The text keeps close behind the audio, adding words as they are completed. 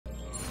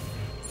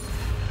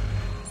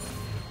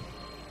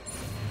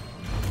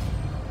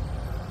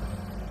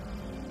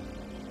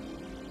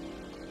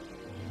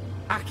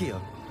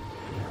Accio.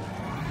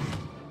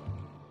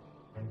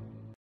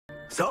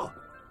 So,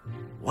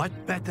 what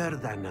better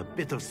than a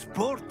bit of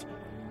sport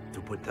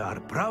to put our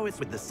prowess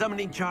with the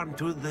summoning charm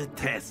to the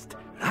test,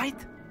 right?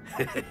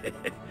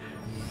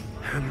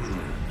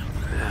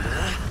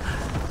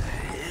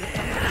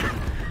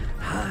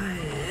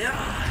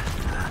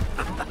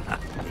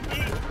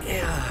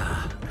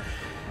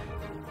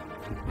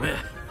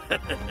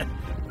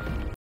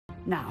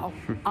 Now,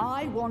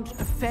 I want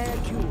a fair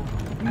duel,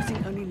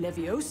 using only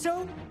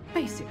Levioso,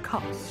 basic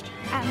cast,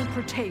 and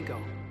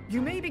Protego.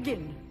 You may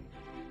begin.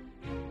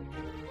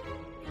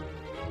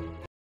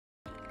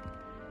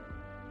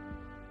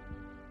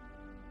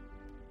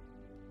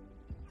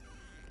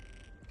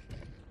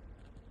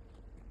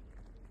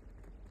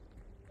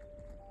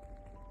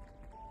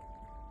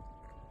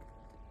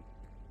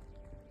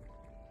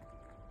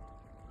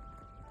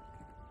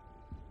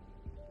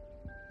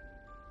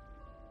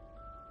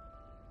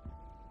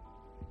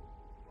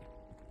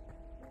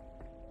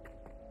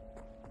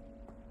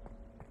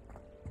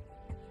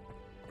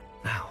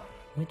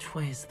 Which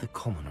way is the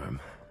common room?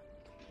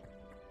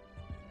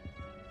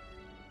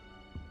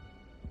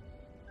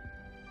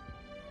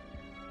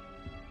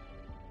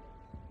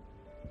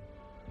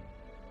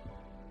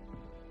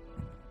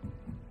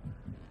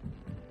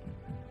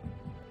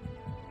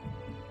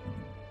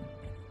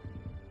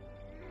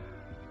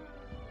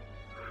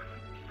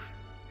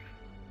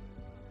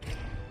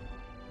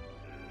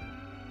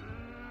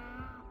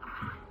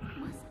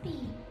 Must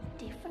be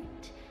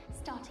different,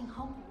 starting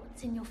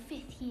Hogwarts in your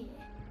 5th year.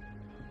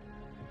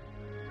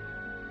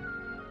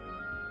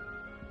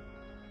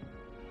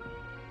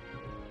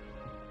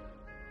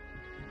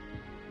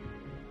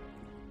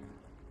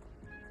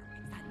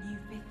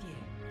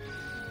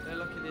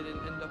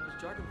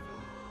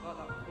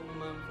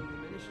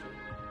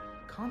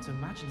 Can't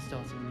imagine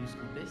starting a new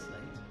school this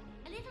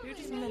late. Who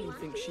does Nellie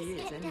think she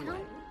is,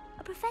 anyway?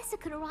 A professor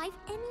could arrive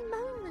any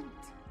moment.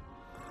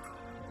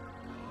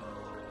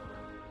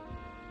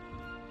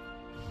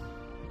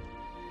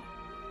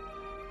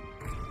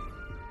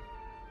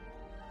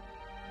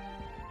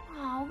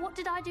 Oh, what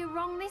did I do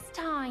wrong this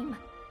time?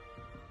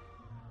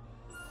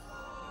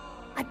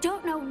 I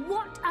don't know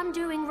what I'm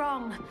doing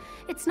wrong.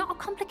 It's not a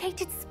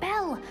complicated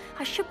spell.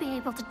 I should be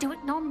able to do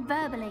it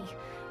non-verbally.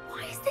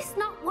 Why is this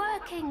not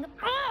working?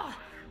 Ugh!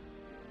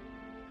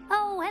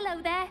 Oh,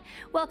 hello there.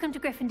 Welcome to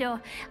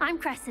Gryffindor. I'm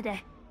Cressida.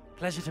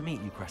 Pleasure to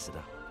meet you,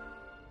 Cressida.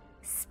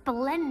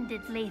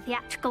 Splendidly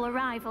theatrical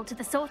arrival to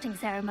the sorting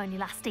ceremony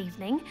last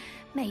evening.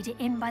 Made it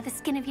in by the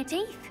skin of your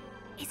teeth.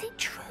 Is it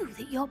true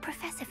that you're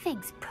Professor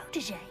Fig's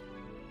protege?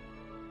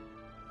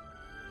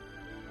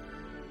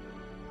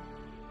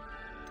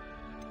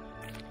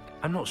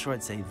 I'm not sure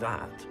I'd say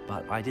that,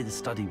 but I did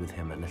study with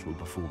him a little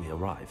before we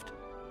arrived.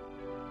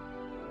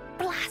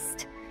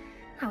 Blast!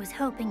 I was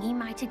hoping he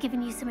might have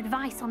given you some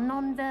advice on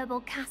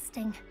non-verbal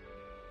casting.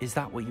 Is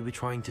that what you were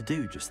trying to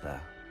do just there?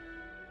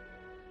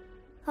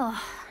 Oh,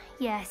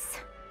 yes.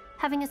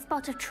 Having a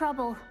spot of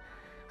trouble.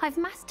 I've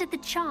mastered the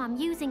charm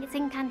using its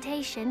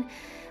incantation,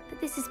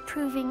 but this is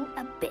proving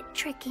a bit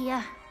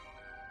trickier.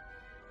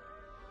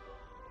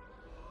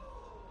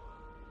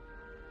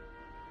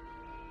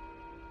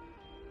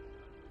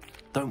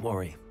 Don't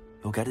worry,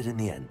 you'll get it in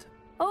the end.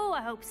 Oh,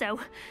 I hope so.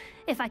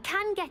 If I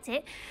can get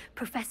it,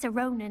 Professor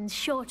Ronan's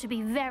sure to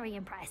be very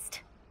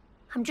impressed.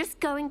 I'm just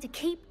going to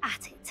keep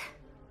at it.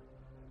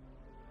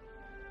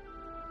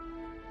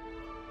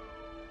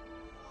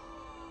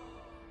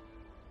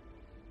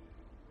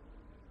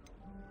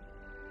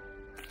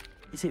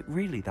 Is it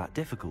really that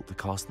difficult to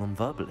cast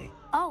non-verbally?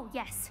 Oh,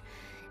 yes.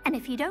 And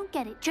if you don't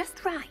get it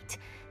just right,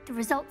 the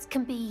results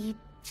can be,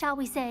 shall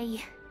we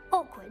say,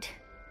 awkward.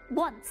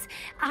 Once,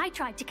 I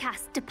tried to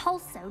cast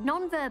Depulso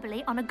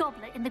non-verbally on a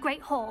goblet in the Great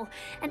Hall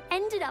and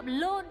ended up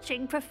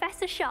launching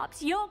Professor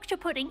Sharp's Yorkshire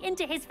pudding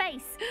into his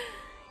face.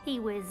 He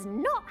was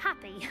not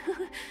happy.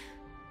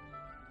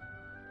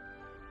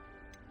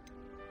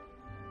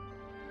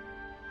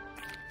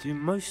 Do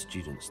most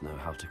students know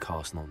how to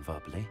cast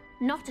non-verbally?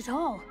 Not at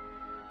all.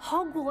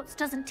 Hogwarts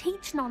doesn't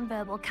teach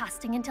non-verbal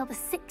casting until the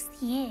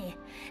 6th year,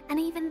 and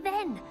even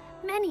then,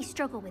 many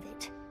struggle with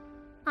it.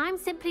 I'm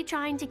simply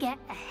trying to get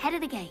ahead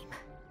of the game.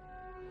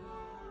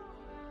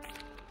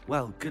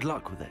 Well, good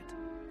luck with it.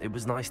 It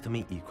was nice to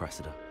meet you,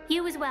 Cressida.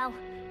 You as well.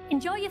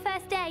 Enjoy your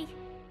first day.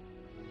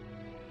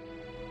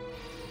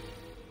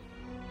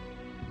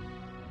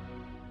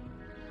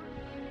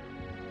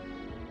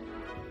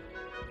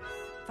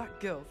 That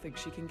girl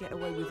thinks she can get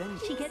away with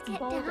anything. She gets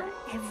bolder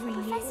every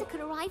year. Professor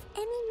could arrive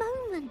any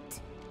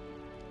moment.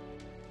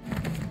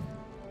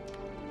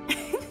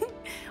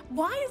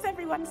 Why is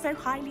everyone so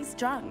highly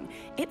strung?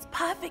 It's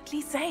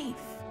perfectly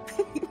safe.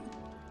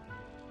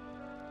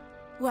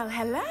 Well,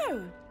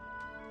 hello.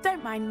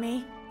 Don't mind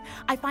me.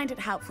 I find it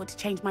helpful to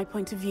change my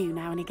point of view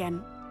now and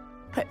again.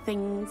 Put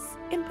things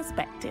in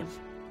perspective.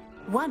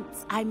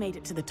 Once I made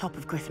it to the top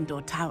of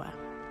Gryffindor Tower,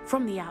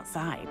 from the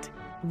outside,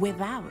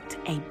 without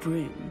a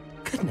broom.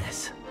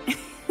 Goodness.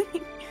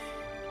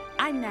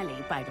 I'm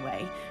Nellie, by the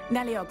way.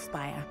 Nellie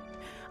Ogspire.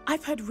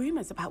 I've heard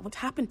rumors about what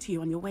happened to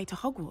you on your way to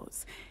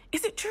Hogwarts.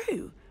 Is it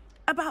true?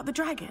 About the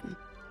dragon?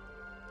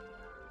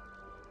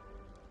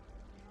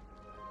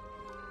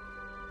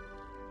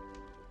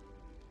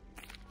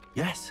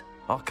 Yes,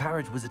 our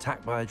carriage was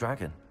attacked by a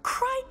dragon.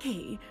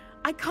 Crikey!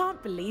 I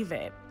can't believe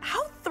it.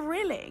 How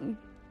thrilling!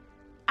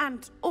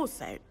 And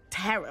also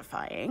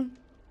terrifying.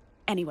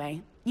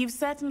 Anyway, you've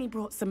certainly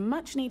brought some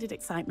much-needed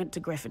excitement to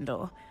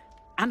Gryffindor.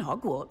 And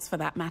Hogwarts, for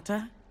that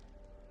matter.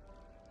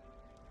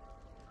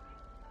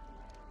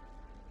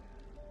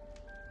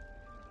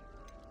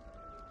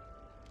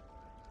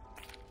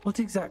 What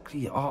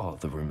exactly are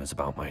the rumors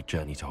about my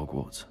journey to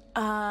Hogwarts?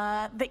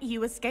 That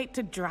you escaped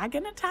a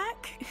dragon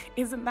attack?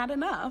 Isn't that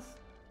enough?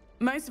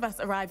 Most of us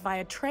arrive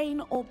via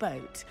train or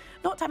boat,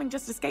 not having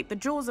just escaped the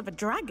jaws of a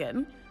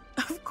dragon.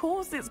 Of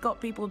course it's got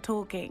people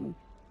talking.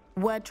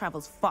 Word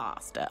travels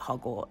fast at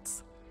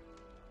Hogwarts.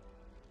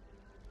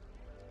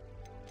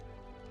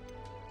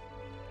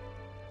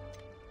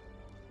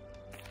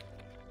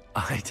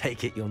 I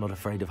take it you're not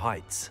afraid of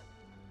heights.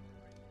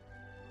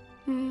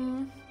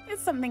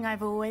 It's something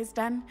I've always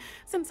done,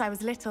 since I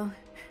was little.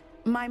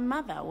 My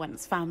mother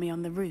once found me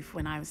on the roof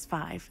when I was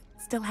 5.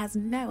 Still has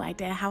no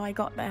idea how I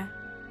got there.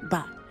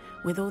 But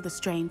with all the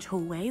strange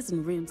hallways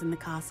and rooms in the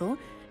castle,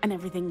 and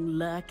everything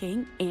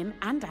lurking in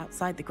and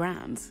outside the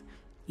grounds,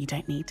 you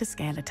don't need to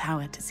scale a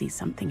tower to see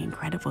something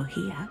incredible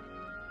here.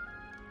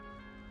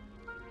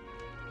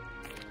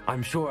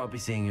 I'm sure I'll be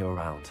seeing you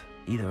around,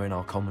 either in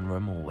our common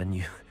room or when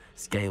you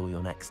scale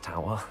your next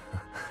tower.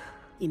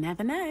 You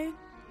never know.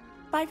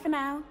 Bye for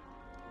now.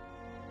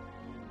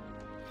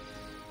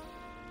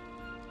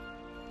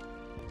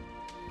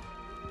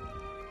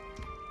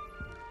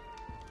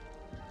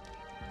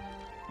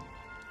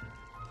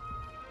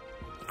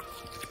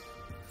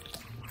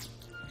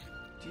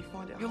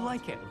 You'll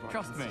like it,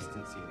 trust me.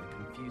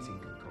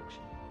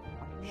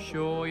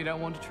 Sure you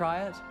don't want to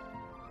try it?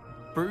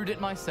 Brewed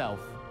it myself.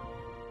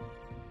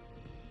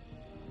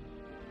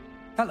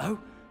 Hello,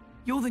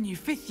 you're the new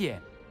 5th year.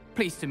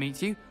 Pleased to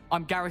meet you.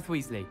 I'm Gareth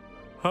Weasley.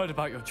 Heard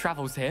about your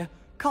travels here.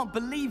 Can't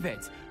believe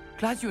it.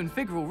 Glad you and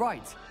Fig are all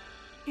right.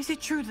 Is it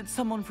true that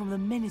someone from the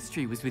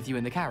Ministry was with you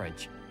in the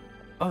carriage?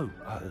 Oh,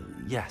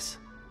 yes.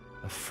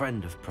 A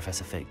friend of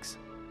Professor Fig's.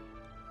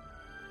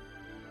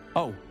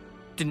 Oh,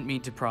 didn't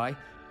mean to pry.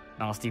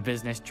 Nasty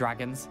business,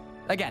 dragons.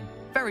 Again,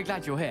 very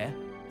glad you're here.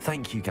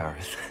 Thank you,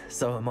 Gareth.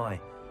 So am I.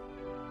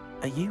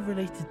 Are you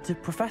related to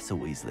Professor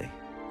Weasley?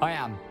 I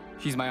am.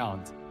 She's my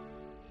aunt.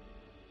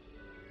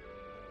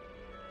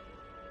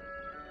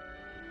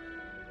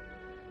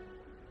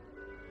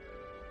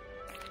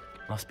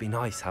 Must be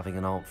nice having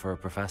an aunt for a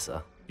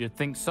professor. You'd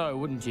think so,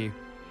 wouldn't you?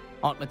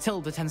 Aunt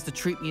Matilda tends to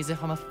treat me as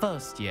if I'm a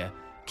first year.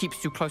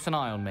 Keeps too close an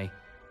eye on me.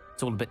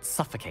 It's all a bit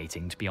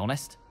suffocating, to be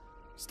honest.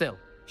 Still,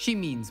 she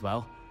means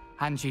well.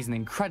 And she's an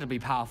incredibly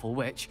powerful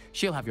witch.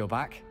 She'll have your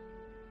back.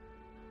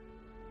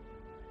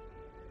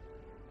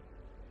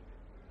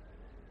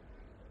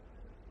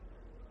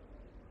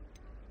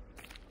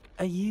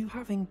 Are you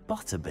having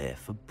butterbeer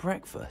for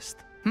breakfast?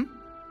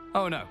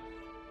 Oh no.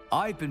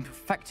 I've been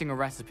perfecting a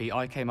recipe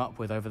I came up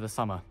with over the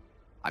summer.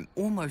 I'm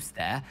almost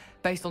there,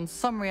 based on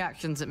some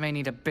reactions that may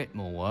need a bit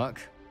more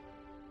work.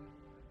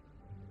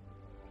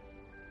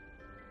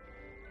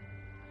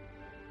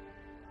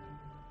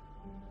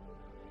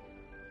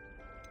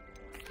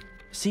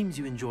 Seems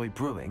you enjoy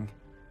brewing.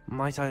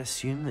 Might I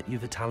assume that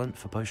you've a talent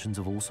for potions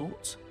of all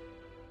sorts?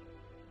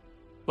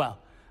 Well,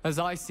 as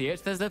I see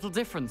it, there's little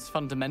difference,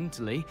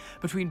 fundamentally,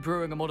 between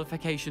brewing a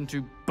modification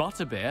to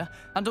butterbeer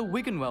and a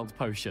Wiggenweld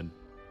potion.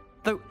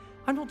 Though,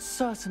 I'm not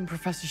certain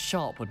Professor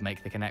Sharp would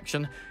make the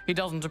connection. He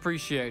doesn't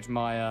appreciate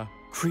my,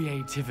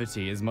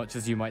 creativity as much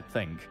as you might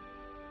think.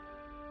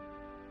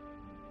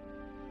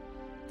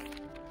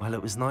 Well,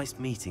 it was nice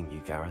meeting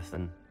you, Gareth,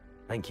 and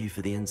thank you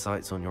for the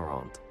insights on your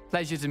aunt.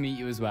 Pleasure to meet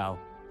you as well.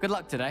 Good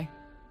luck today.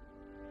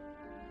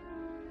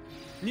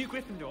 New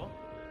Gryffindor.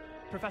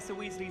 Professor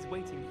Weasley's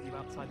waiting for you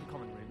outside the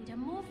common room. We'd have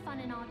more fun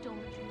in our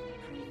dormitory if the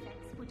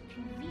prefects would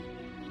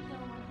conveniently go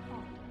on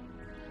holiday.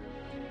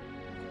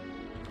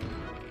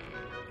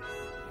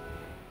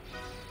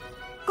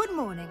 Good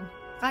morning.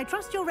 I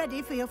trust you're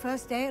ready for your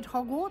first day at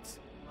Hogwarts?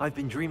 I've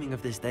been dreaming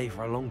of this day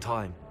for a long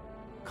time.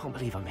 Can't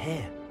believe I'm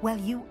here. Well,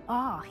 you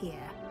are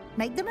here.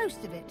 Make the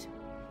most of it.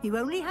 You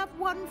only have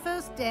one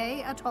first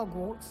day at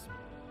Hogwarts.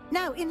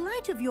 Now, in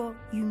light of your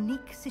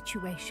unique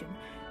situation,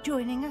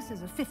 joining us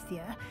as a 5th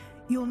year,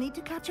 you'll need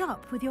to catch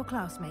up with your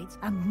classmates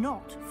and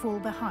not fall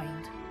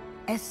behind.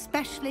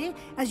 Especially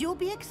as you'll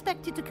be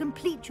expected to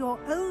complete your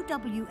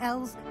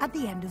OWLs at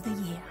the end of the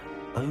year.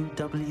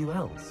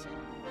 OWLs?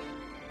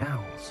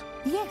 Owls?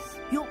 Yes,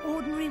 your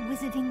ordinary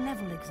wizarding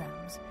level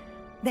exams.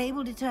 They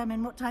will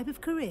determine what type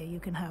of career you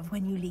can have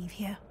when you leave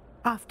here.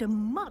 After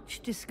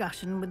much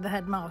discussion with the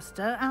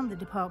headmaster and the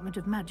Department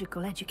of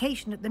Magical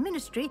Education at the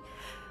Ministry,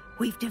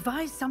 we've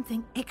devised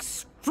something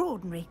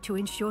extraordinary to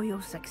ensure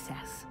your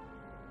success.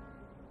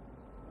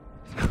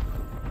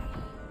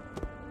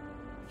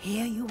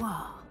 Here you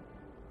are.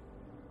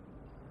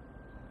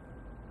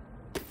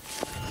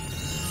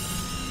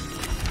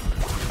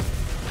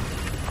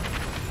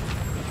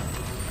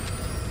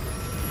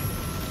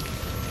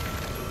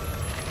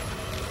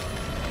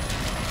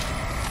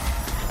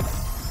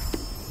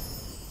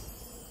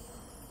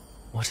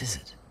 What is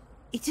it?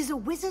 It is a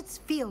wizard's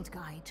field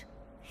guide.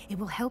 It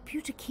will help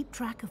you to keep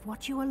track of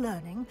what you are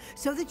learning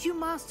so that you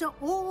master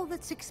all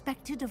that's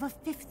expected of a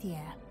 5th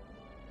year.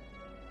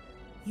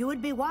 You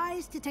would be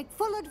wise to take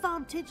full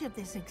advantage of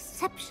this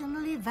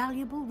exceptionally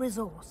valuable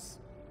resource.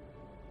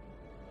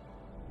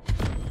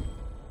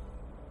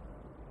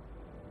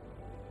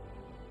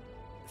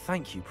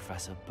 Thank you,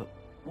 Professor, but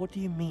what do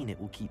you mean it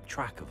will keep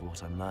track of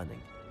what I'm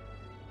learning?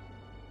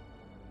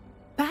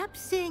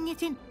 Perhaps seeing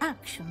it in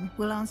action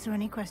will answer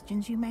any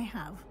questions you may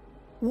have.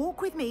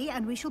 Walk with me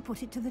and we shall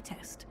put it to the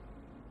test.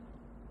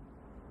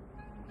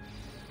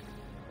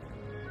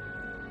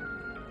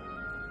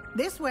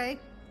 This way.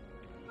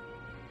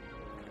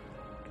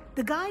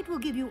 The guide will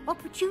give you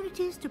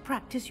opportunities to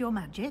practice your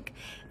magic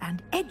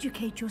and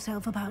educate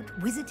yourself about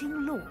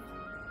wizarding lore.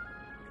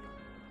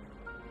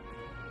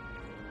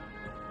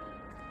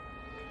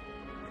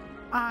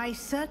 I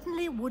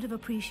certainly would have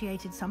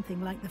appreciated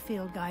something like the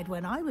field guide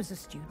when I was a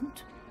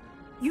student.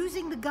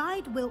 Using the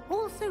guide will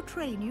also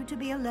train you to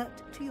be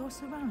alert to your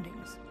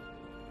surroundings.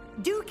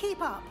 Do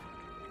keep up!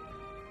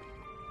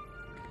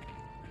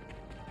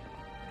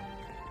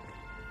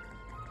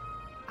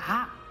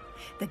 Ah,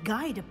 the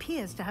guide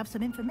appears to have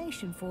some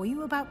information for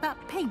you about that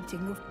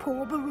painting of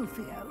poor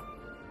Barufio.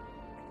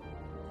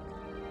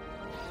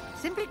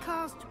 Simply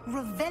cast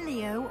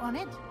Revelio on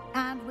it,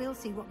 and we'll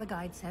see what the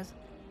guide says.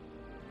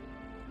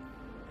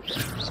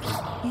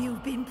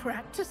 You've been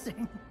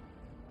practicing.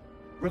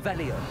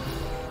 Revelio.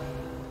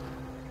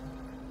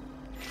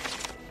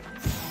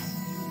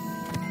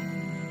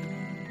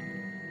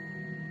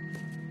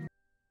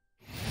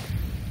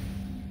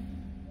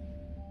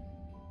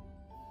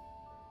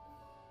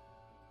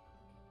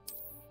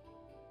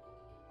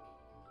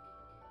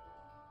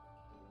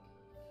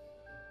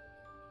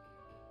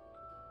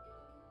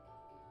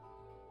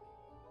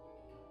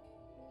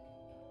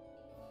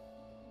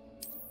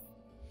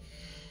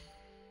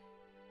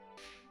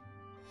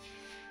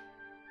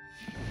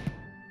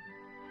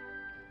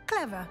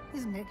 Clever,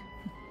 isn't it?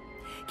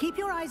 Keep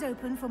your eyes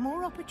open for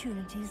more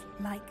opportunities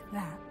like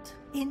that,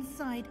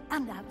 inside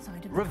and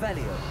outside of the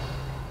Revelio.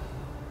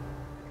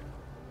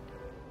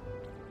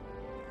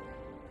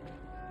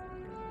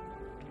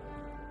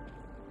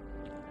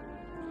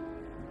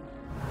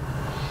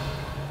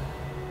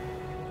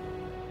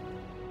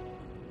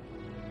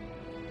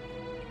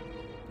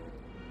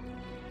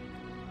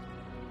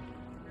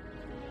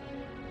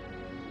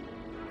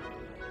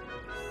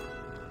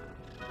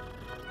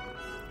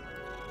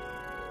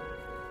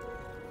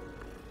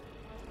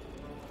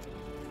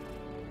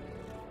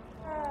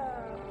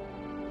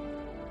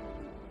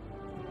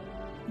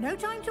 No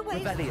time to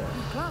waste. Revelio.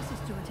 Classes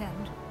to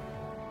attend.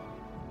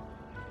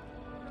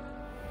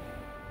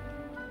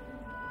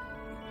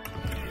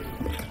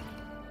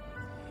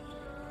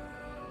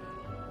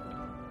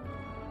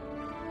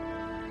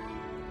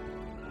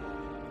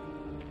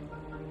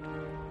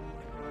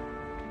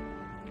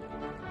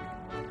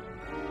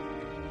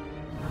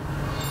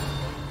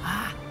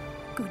 Ah,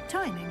 good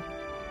timing.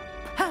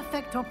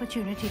 Perfect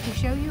opportunity to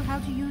show you how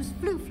to use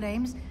blue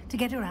flames to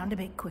get around a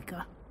bit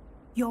quicker.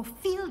 Your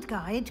field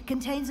guide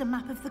contains a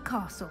map of the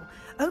castle.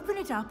 Open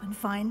it up and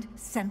find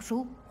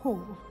Central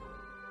Hall.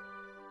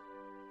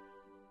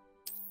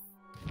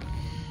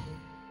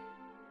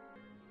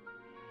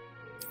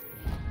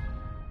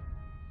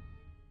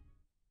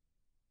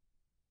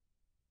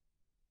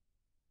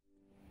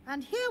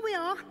 And here we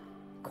are.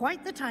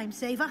 Quite the time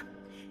saver.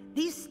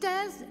 These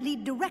stairs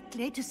lead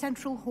directly to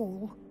Central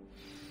Hall.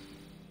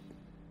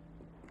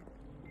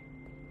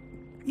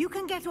 You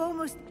can get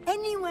almost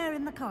anywhere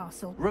in the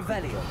castle.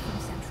 Revelio. From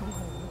Central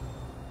Hall.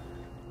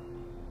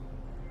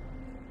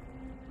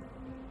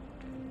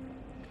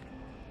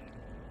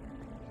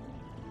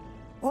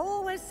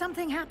 Always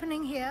something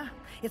happening here.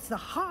 It's the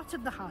heart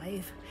of the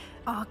hive.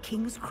 Our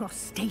King's Cross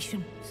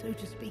station, so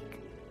to speak.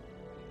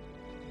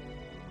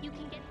 You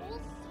can get all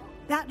sorts.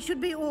 That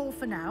should be all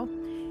for now.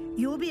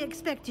 You'll be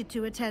expected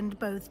to attend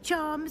both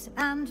Charms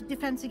and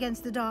Defense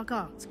Against the Dark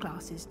Arts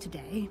classes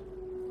today.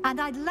 And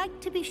I'd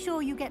like to be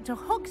sure you get to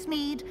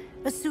Hogsmeade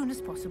as soon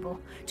as possible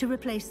to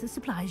replace the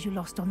supplies you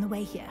lost on the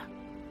way here.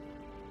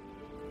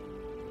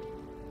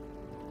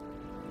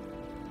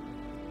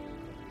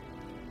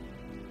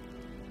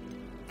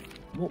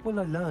 What will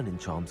I learn in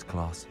Charms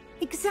class?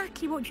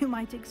 Exactly what you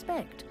might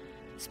expect.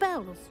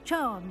 Spells,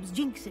 charms,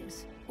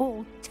 jinxes,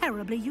 all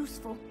terribly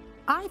useful.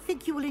 I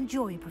think you will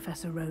enjoy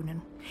Professor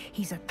Ronan.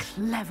 He's a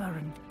clever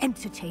and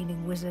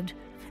entertaining wizard,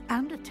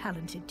 and a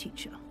talented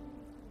teacher.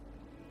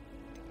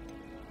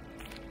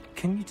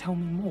 Can you tell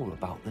me more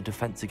about the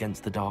Defense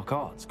Against the Dark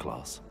Arts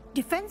class?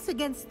 Defense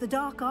Against the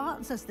Dark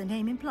Arts, as the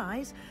name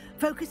implies,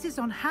 focuses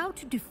on how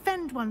to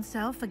defend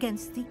oneself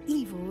against the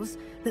evils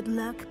that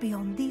lurk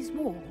beyond these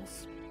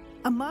walls.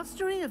 A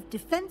mastery of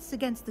Defense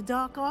Against the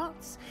Dark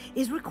Arts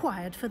is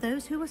required for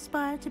those who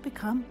aspire to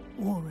become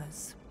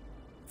Aurors.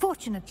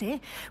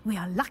 Fortunately, we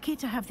are lucky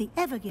to have the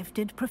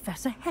ever-gifted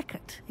Professor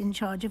Hecat in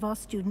charge of our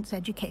students'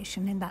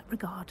 education in that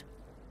regard.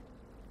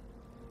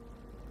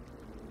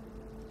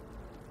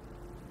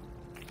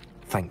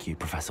 Thank you,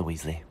 Professor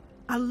Weasley.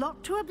 A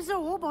lot to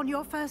absorb on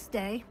your first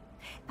day,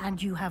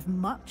 and you have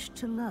much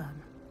to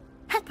learn.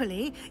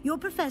 Happily, your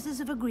professors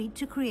have agreed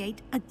to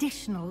create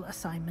additional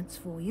assignments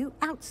for you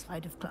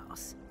outside of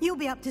class. You'll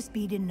be up to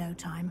speed in no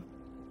time.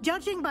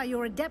 Judging by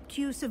your adept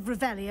use of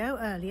Revelio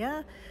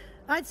earlier,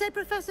 I'd say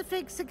Professor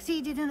Fig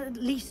succeeded in at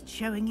least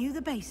showing you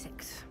the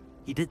basics.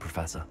 He did,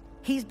 Professor.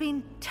 He's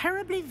been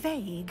terribly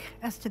vague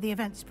as to the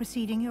events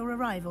preceding your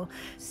arrival,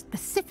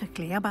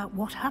 specifically about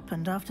what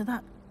happened after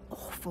that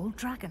awful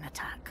dragon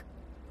attack.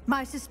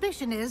 My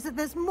suspicion is that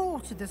there's more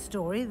to the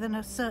story than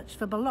a search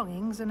for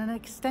belongings and an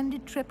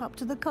extended trip up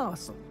to the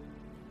castle.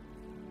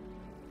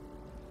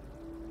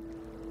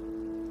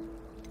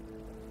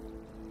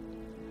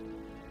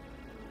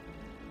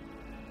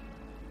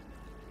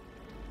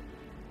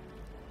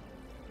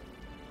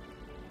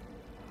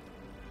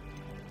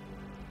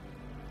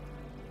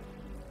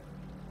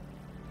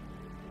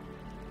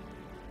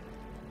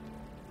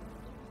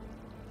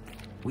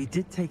 We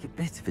did take a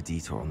bit of a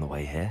detour on the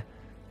way here.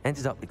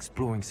 Ended up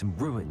exploring some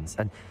ruins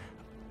and...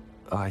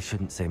 I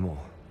shouldn't say more.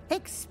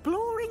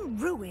 Exploring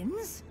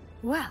ruins?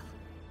 Well,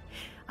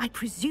 I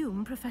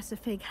presume Professor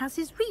Fig has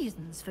his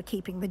reasons for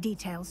keeping the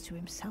details to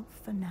himself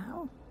for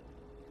now.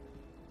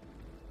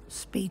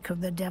 Speak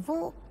of the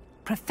devil,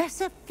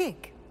 Professor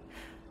Fig.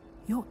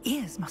 Your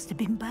ears must have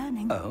been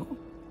burning. Oh?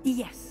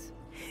 Yes.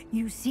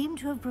 You seem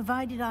to have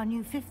provided our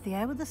new fifth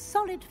year with a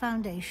solid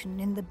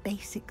foundation in the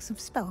basics of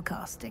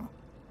spellcasting.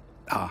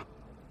 Ah,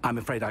 I'm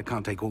afraid I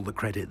can't take all the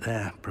credit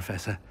there,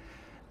 Professor.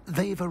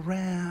 They've a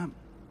rare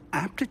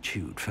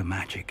aptitude for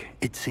magic,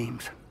 it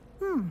seems.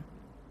 Well,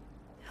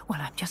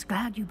 I'm just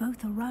glad you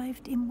both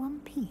arrived in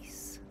one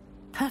piece.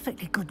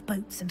 Perfectly good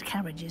boats and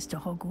carriages to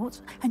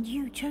Hogwarts, and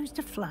you chose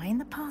to fly in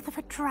the path of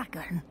a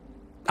dragon.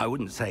 I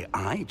wouldn't say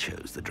I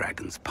chose the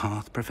dragon's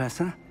path,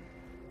 Professor.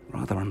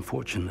 Rather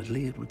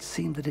unfortunately, it would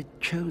seem that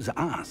it chose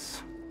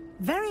us.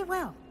 Very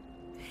well.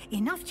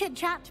 Enough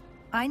chit-chat.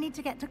 I need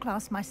to get to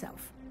class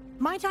myself.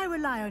 Might I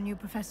rely on you,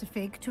 Professor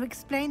Fig, to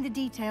explain the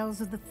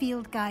details of the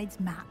field guide's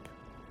map?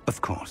 Of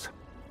course.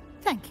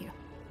 Thank you.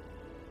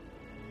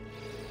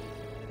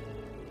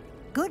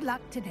 Good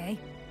luck today.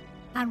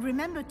 And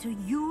remember to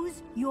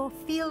use your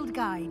field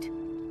guide.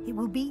 It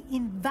will be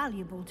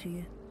invaluable to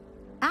you.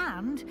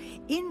 And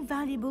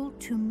invaluable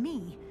to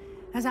me,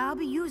 as I'll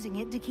be using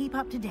it to keep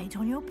up to date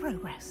on your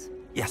progress.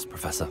 Yes,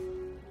 Professor.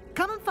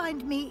 Come and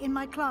find me in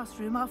my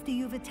classroom after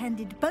you've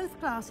attended both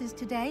classes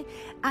today,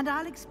 and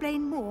I'll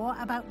explain more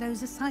about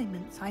those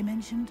assignments I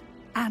mentioned.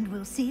 And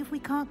we'll see if we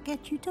can't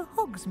get you to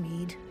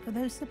Hogsmeade for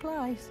those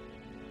supplies.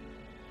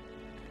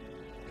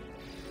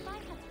 If I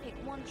had to pick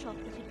one shop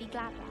that I'd be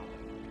glad about,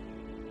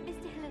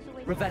 Mr. Hill is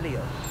always...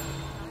 Revelio.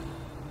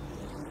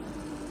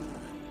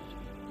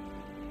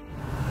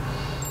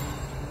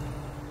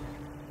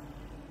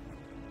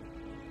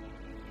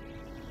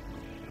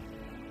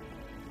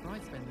 I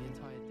spend the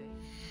entire day.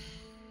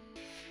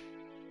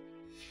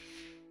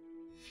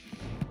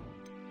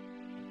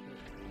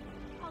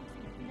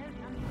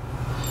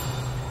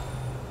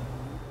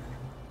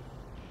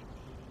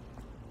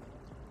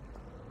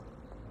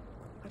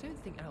 I don't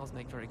think owls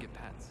make very good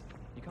pets.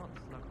 You can't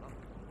snuggle up.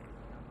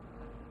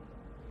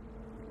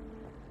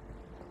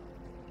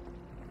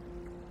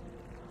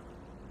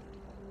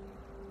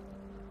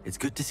 It's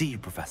good to see you,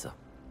 Professor.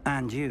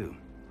 And you.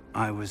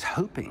 I was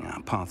hoping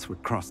our paths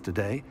would cross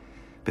today,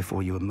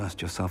 before you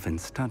immersed yourself in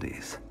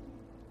studies.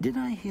 Did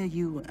I hear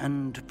you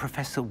and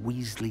Professor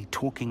Weasley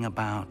talking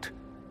about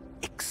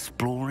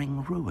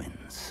exploring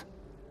ruins?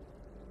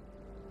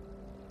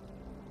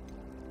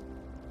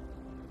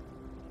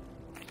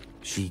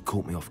 She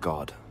caught me off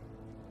guard.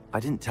 I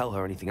didn't tell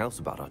her anything else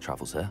about our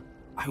travels here.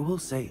 I will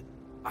say,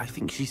 I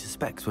think she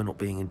suspects we're not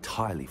being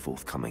entirely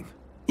forthcoming.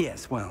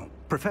 Yes, well,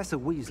 Professor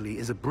Weasley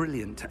is a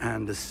brilliant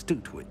and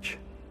astute witch.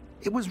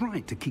 It was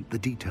right to keep the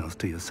details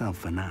to yourself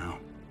for now.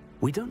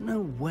 We don't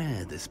know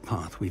where this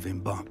path we've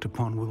embarked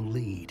upon will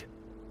lead.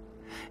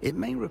 It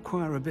may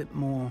require a bit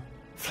more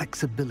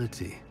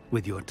flexibility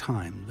with your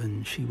time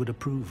than she would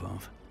approve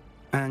of.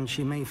 And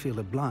she may feel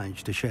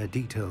obliged to share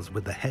details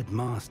with the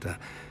headmaster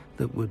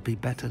that would be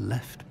better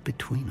left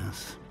between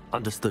us.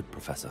 Understood,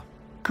 Professor.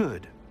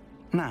 Good.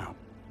 Now,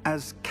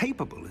 as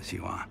capable as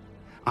you are,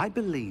 I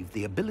believe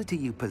the ability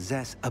you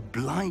possess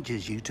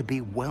obliges you to be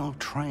well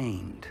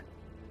trained.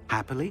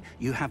 Happily,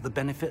 you have the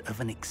benefit of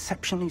an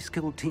exceptionally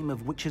skilled team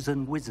of witches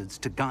and wizards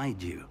to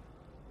guide you.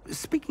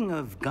 Speaking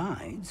of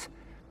guides,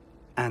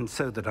 and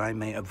so that I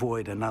may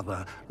avoid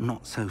another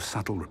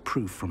not-so-subtle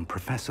reproof from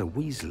Professor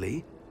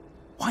Weasley,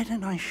 why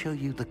don't I show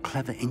you the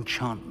clever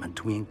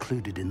enchantment we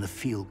included in the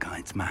field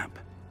guide's map?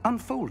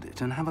 Unfold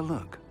it and have a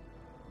look.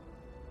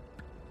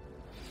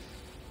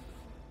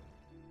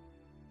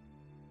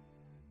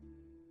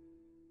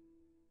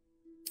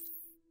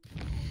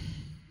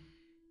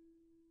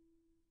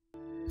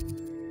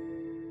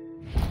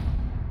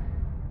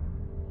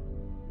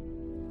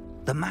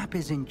 The map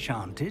is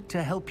enchanted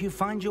to help you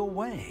find your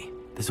way.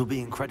 This will be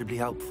incredibly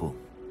helpful.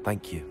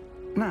 Thank you.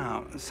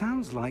 Now,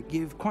 sounds like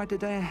you've quite a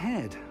day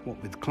ahead,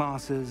 what with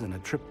classes and a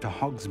trip to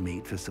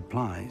Hogsmeade for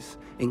supplies,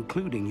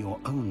 including your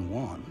own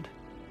wand.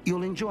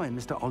 You'll enjoy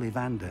Mr.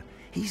 Ollivander.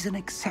 He's an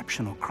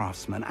exceptional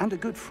craftsman and a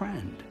good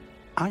friend.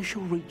 I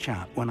shall reach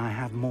out when I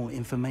have more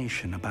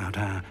information about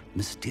our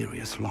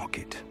mysterious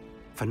locket.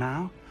 For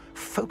now,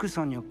 focus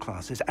on your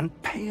classes and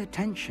pay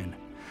attention.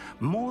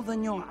 More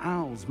than your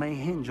owls may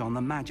hinge on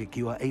the magic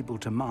you are able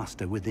to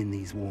master within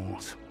these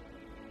walls.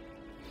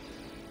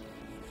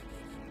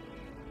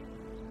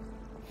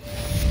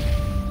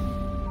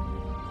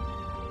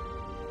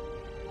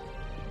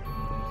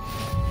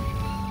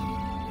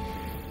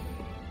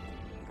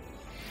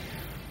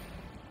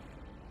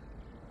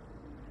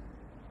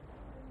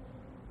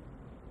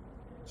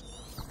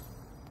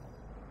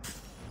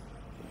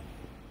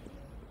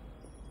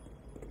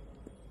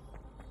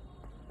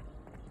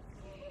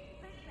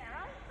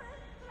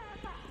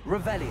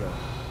 Revelio.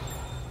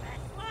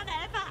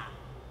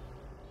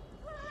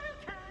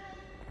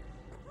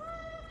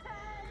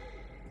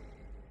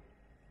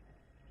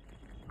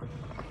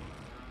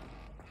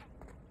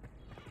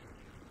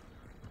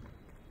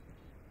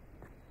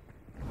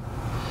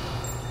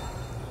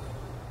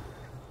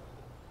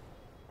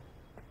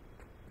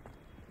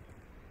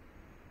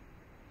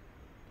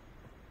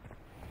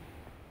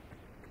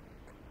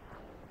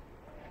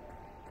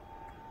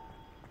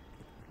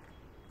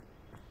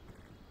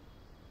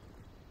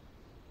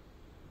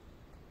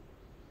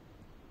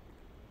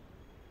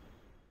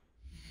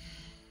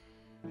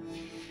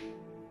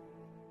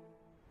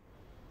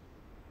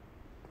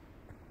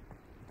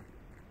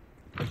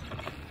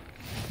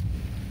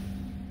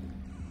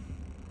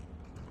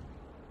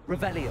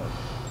 Revelio.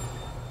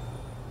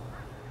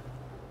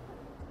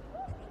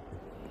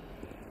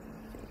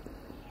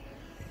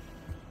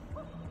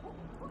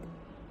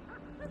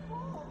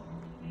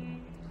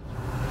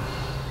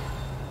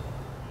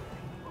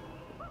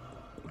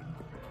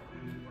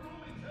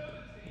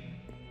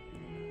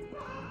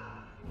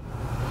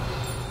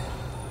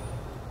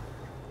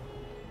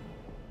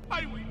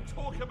 May we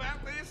talk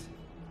about this?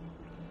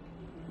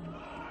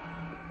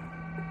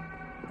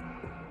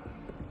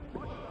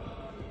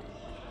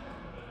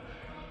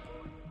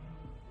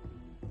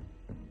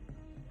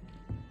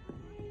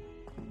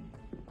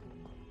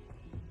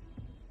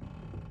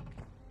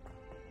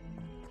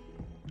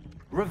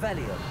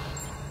 Revelio.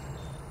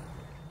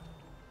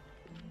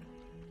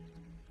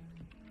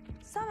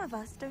 Some of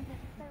us don't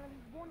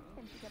necessarily want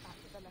him to go back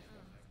to the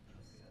lessons.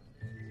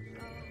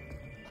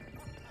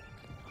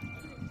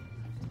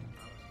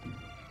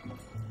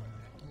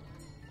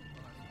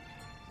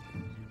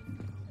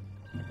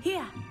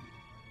 Here.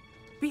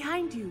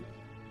 Behind you.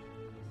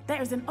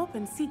 There is an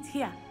open seat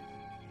here.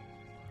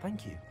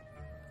 Thank you.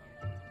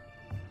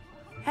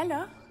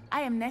 Hello,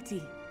 I am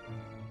Nettie.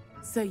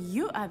 So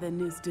you are the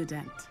new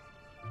student.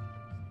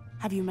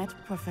 Have you met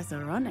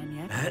Professor Ronan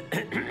yet?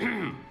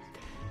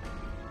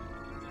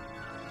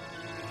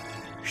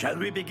 Shall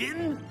we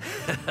begin?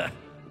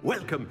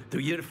 Welcome to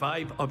Year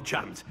 5 of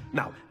Charms.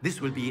 Now, this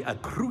will be a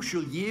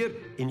crucial year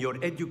in your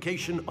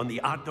education on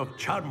the art of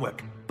charm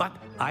work. But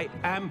I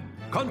am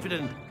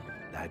confident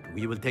that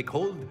we will take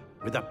hold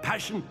with the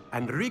passion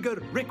and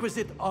rigor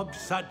requisite of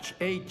such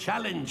a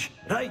challenge.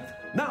 Right,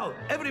 now,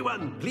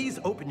 everyone, please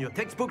open your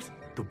textbooks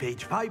to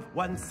page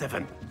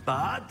 517.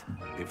 But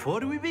before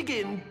we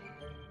begin,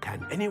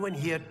 can anyone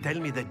here tell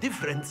me the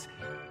difference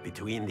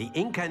between the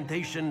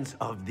incantations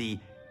of the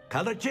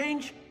color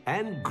change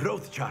and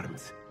growth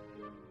charms?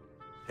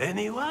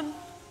 Anyone?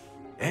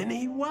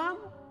 Anyone?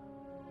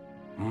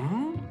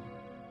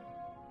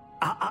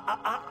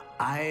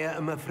 I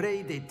am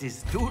afraid it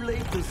is too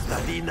late to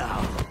study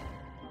now.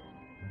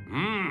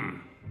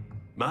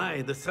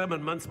 My, the summer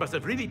months must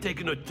have really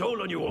taken a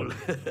toll on you all.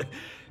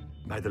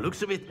 By the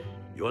looks of it,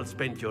 you all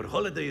spent your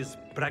holidays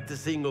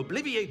practicing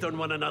Obliviate on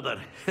one another.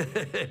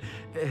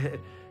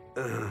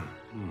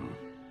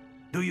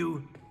 Do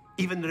you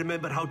even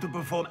remember how to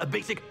perform a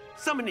basic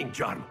summoning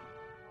charm?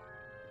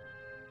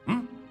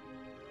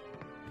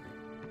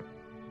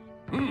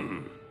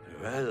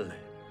 Well,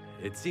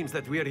 it seems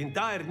that we are in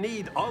dire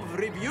need of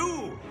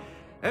review.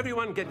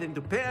 Everyone get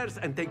into pairs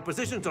and take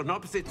positions on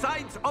opposite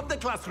sides of the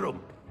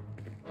classroom.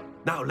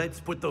 Now let's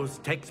put those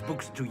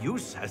textbooks to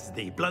use as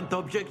the blunt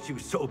objects you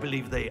so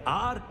believe they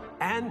are,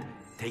 and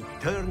take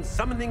turns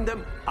summoning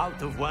them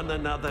out of one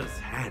another's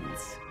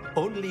hands.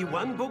 Only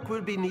one book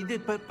will be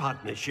needed per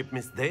partnership,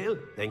 Miss Dale.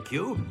 Thank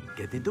you.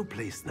 Get into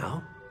place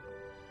now.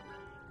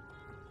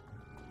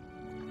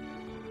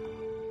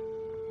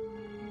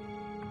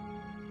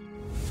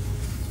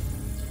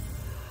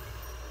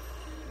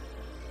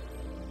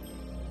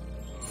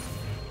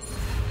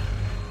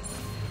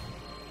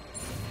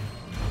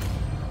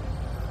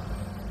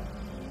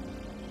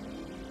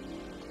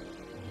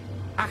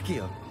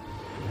 Accio.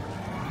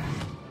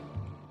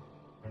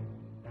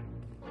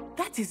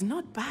 That is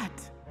not bad.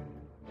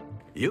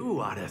 You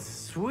are a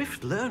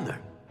swift learner.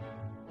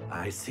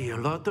 I see a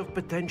lot of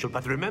potential,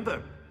 but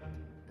remember,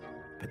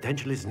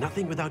 potential is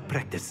nothing without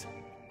practice.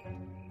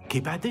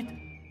 Keep at it.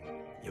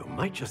 You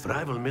might just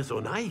rival Miss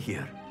Onai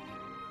here.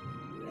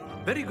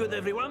 Very good,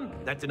 everyone.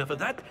 That's enough of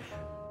that.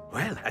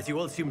 Well, as you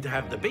all seem to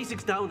have the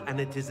basics down, and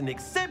it is an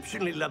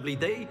exceptionally lovely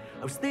day,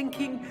 I was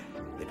thinking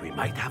that we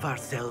might have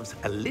ourselves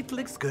a little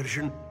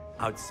excursion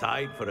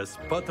outside for a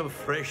spot of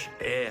fresh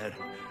air.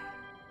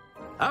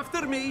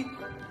 After me.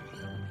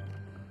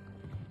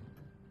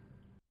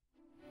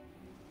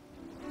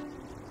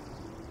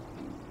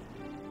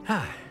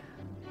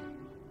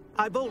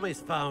 I've always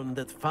found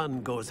that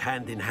fun goes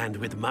hand in hand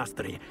with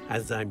mastery,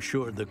 as I'm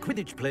sure the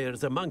Quidditch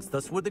players amongst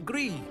us would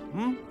agree,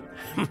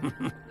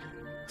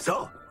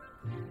 So,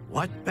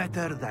 what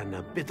better than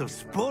a bit of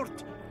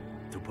sport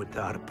to put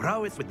our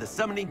prowess with the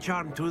summoning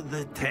charm to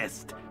the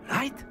test,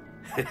 right?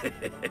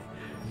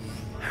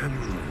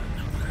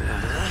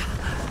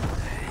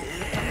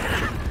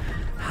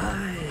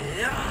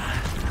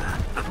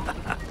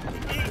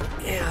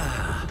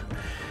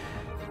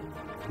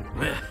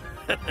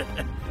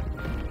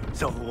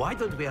 So why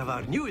don't we have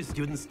our newest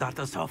student start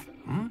us off?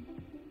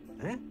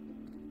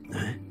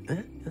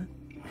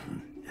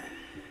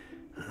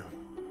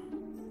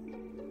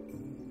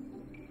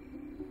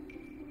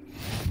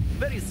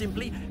 Very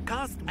simply,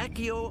 cast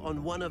Accio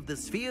on one of the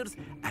spheres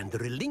and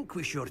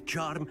relinquish your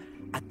charm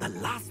at the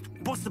last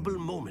possible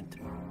moment.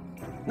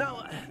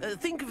 Now,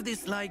 think of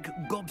this like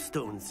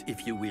gobstones,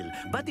 if you will,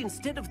 but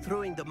instead of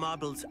throwing the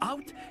marbles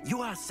out,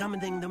 you are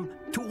summoning them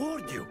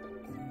toward you.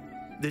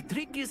 The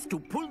trick is to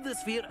pull the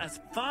sphere as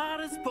far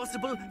as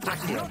possible,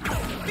 but not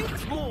a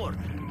bit more.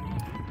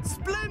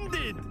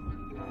 Splendid!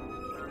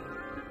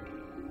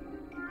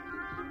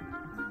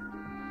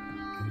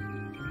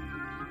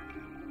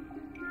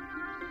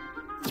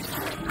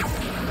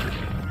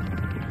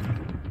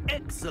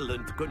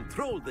 Excellent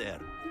control there.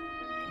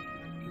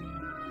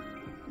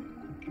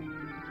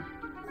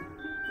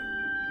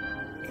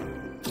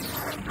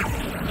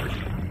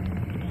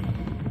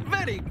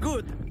 Very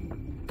good.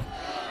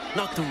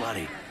 Not to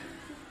worry.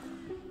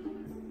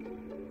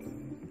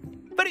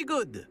 Very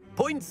good.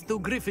 Points to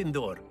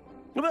Gryffindor.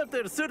 But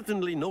there's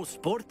certainly no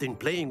sport in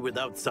playing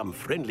without some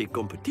friendly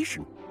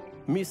competition.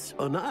 Miss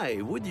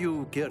Onai, would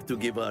you care to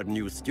give our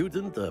new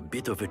student a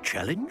bit of a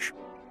challenge?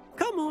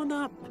 Come on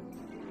up.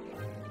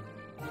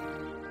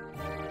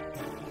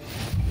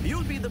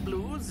 You'll be the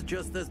blues,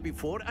 just as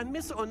before, and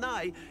Miss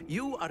Onai,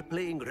 you are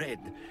playing red.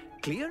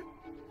 Clear?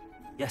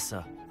 Yes,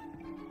 sir.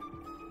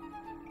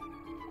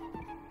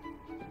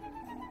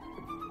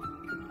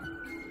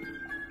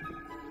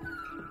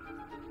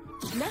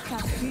 Let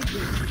us do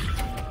this.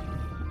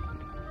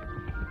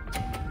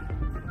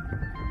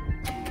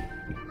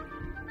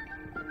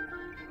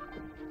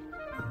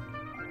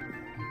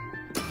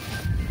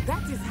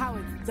 That is how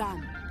it's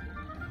done.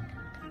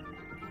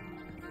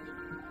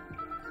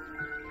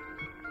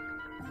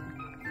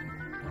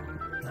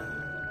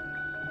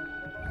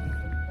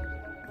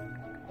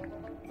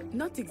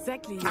 Not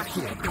exactly your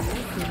typical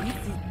lesson,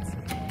 is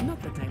it?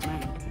 Not that I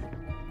mind.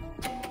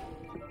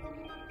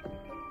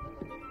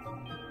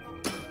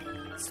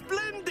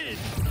 Splendid!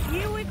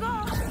 Here we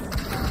go!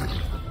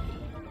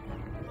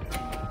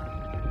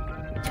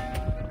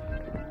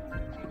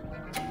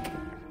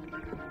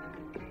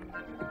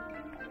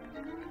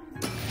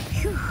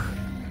 Phew.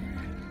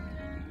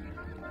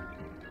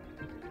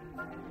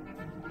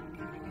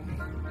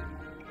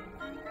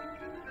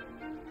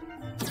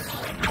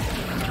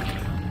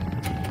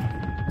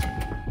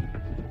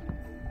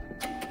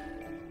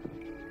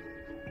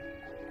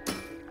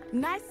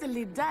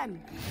 Nicely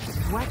done.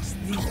 Watch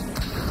this.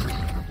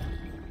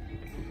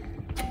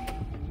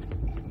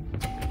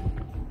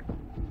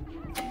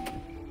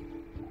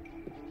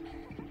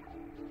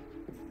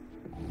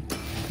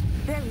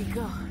 There we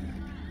go.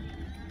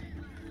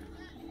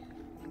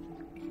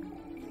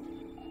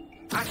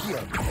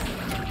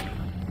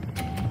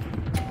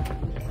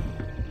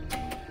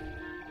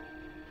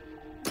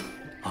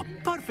 A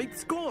perfect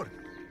score.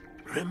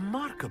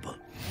 Remarkable.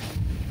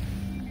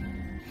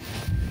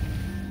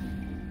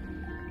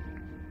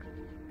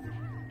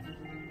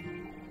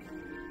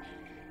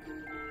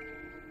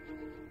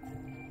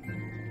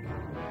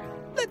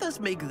 Let us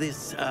make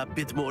this a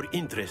bit more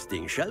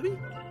interesting, shall we?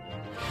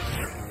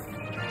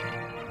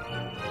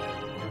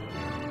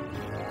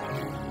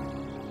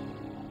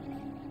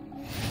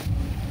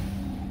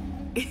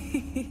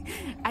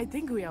 I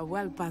think we are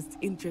well past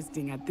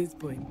interesting at this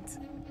point.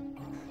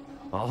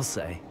 I'll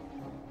say.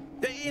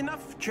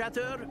 Enough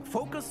chatter.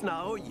 Focus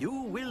now. You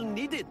will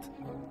need it.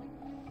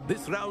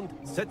 This round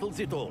settles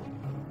it all.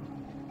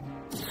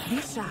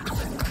 Be sharp.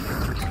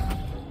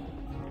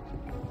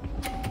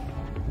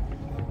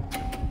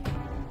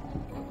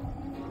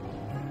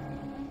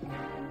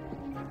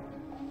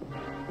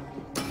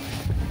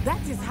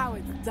 That is how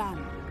it's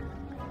done.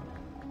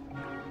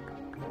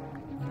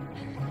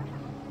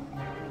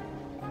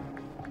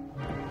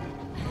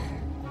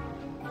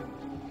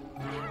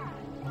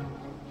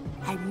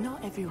 I know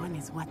everyone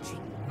is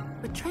watching,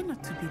 but try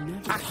not to be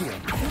nervous. You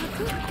are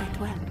doing quite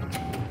well.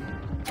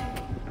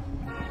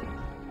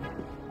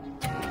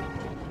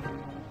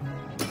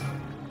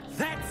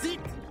 That's it!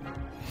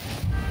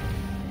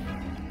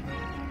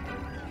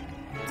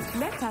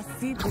 Let us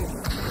see this.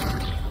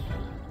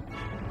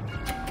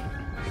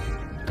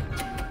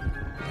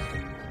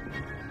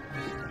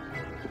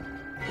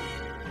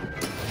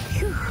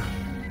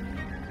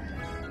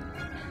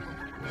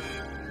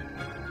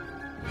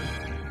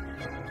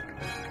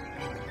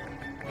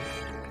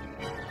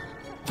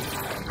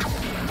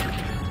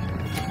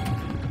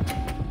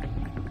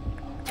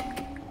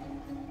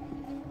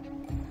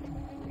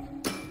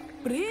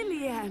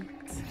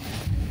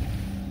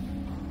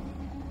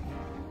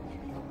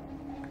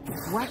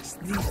 Watch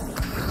this.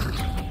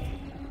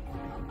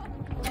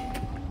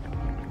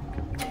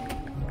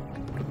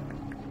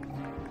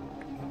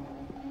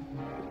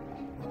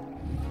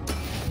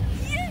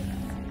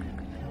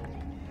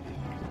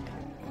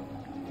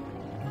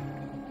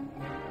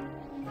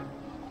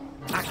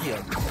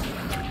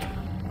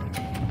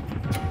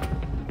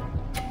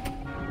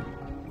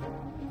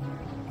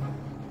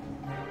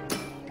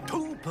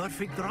 Two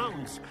perfect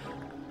rounds.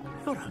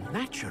 You're a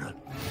natural.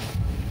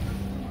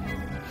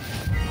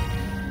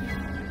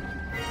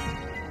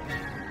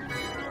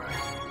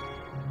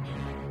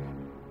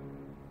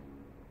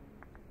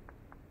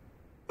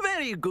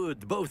 Very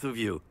good, both of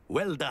you.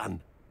 Well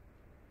done.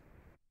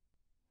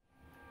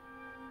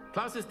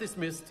 Class is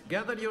dismissed.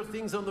 Gather your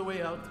things on the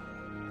way out.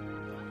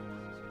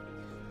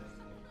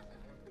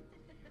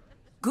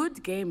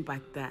 Good game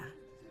back there.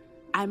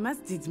 I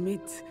must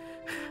admit,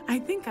 I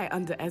think I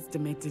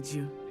underestimated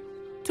you.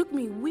 Took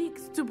me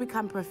weeks to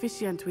become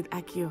proficient with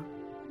Accio.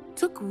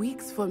 Took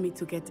weeks for me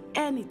to get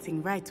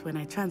anything right when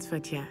I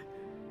transferred here.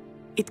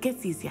 It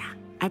gets easier,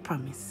 I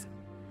promise.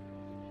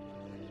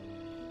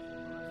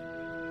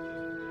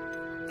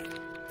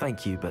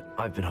 Thank you, but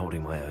I've been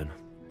holding my own.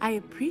 I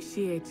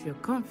appreciate your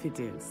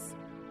confidence.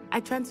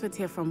 I transferred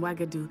here from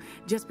Wagadu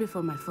just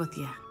before my 4th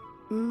year.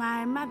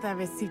 My mother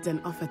received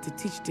an offer to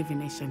teach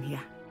divination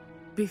here.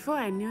 Before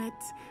I knew it,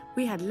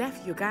 we had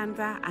left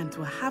Uganda and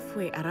were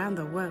halfway around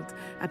the world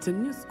at a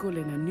new school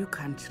in a new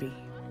country.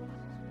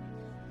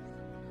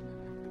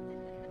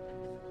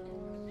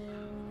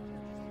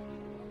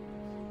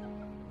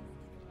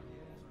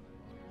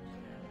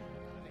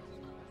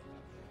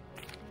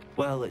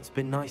 Well, it's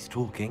been nice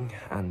talking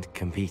and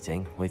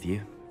competing with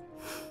you.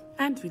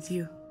 And with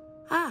you.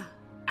 Ah,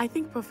 I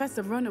think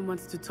Professor Ronan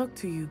wants to talk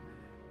to you.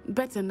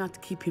 Better not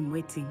keep him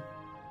waiting.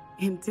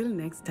 Until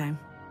next time.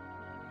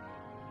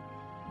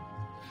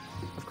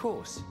 Of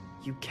course,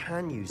 you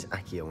can use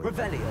Accio and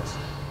Revelius,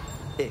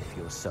 if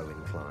you're so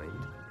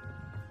inclined.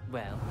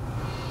 Well,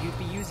 you'd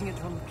be using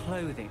it on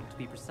clothing, to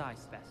be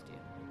precise, Sebastian.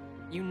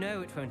 You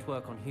know it won't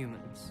work on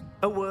humans.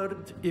 A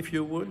word, if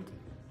you would.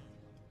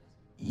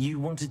 You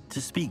wanted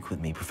to speak with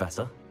me,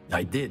 Professor?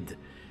 I did.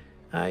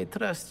 I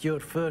trust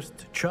your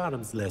first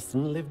charms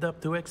lesson lived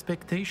up to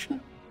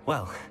expectation?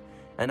 Well,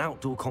 an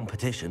outdoor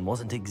competition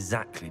wasn't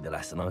exactly the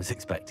lesson I was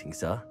expecting,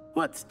 sir.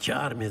 What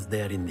charm is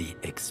there in the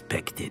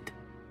expected?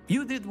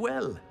 You did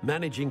well,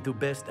 managing to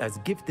best as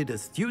gifted a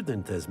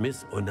student as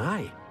Miss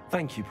Onai.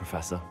 Thank you,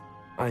 Professor.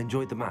 I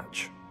enjoyed the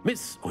match.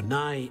 Miss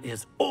Onai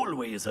is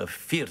always a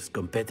fierce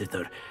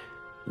competitor,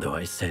 though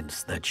I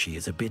sense that she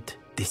is a bit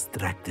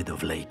distracted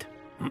of late.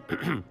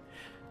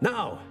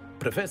 Now,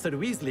 Professor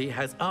Weasley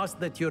has asked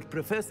that your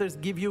professors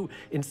give you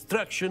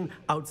instruction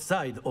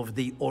outside of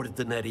the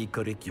ordinary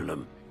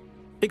curriculum.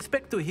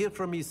 Expect to hear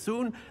from me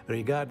soon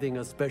regarding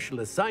a special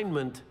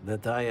assignment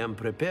that I am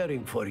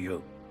preparing for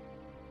you.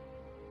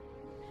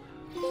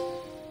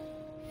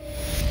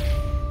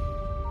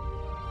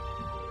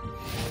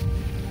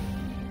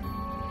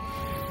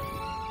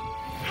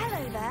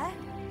 Hello there.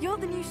 You're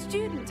the new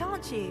student,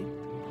 aren't you?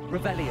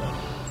 Revelio.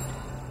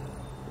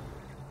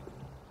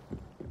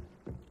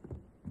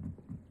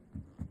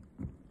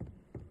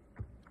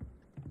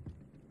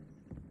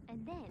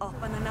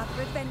 Off on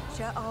another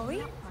adventure, are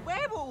we?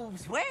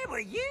 Werewolves, where were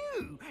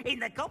you? In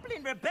the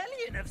Goblin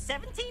Rebellion of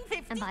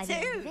 1752? And by the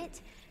end of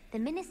it, the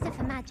Minister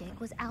for Magic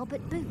was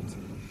Albert Boot.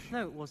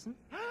 No, it wasn't.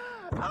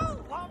 Oh,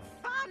 what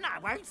fun! I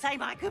won't say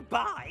my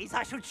goodbyes.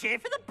 I shall cheer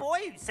for the boy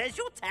who says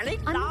you're telling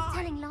lies. I'm not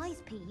telling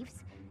lies,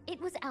 Peeves. It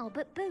was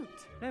Albert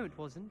Boot. No, it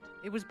wasn't.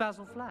 It was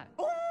Basil Flack.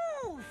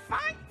 Ooh,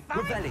 fight!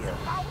 Revelio.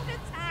 Bold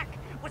attack!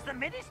 Was the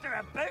Minister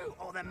a boot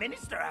or the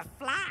Minister a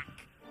flack?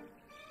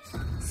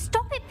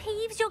 Stop it,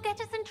 Peeves. You'll get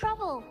us in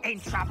trouble.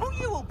 In trouble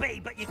you will be,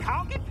 but you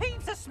can't give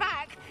Peeves a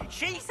smack.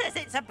 She says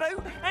it's a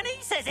boot, and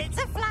he says it's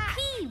a flack.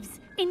 Peeves,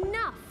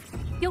 enough.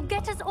 You'll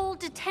get us all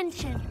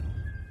detention.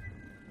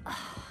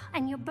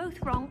 And you're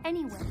both wrong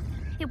anyway.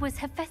 It was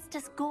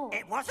Hephaestus Gore.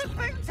 It wasn't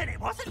boot and it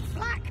wasn't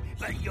flack,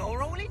 but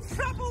you're all in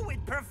trouble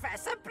with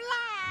Professor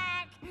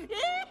Black.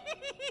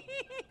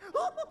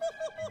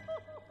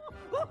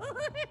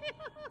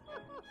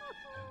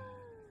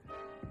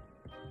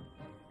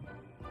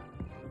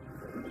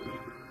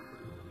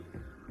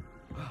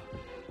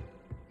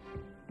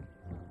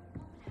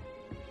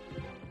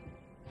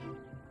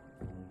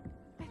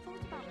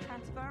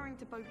 Transferring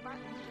to both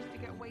backgrounds just to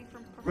get away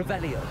from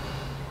Revelio.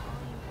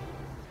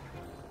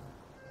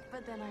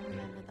 But then I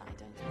remembered that I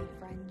don't speak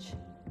French.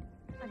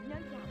 I've no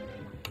doubt that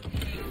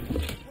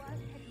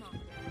worst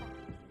headmaster.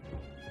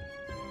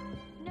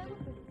 No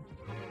ability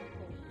to have a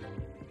report.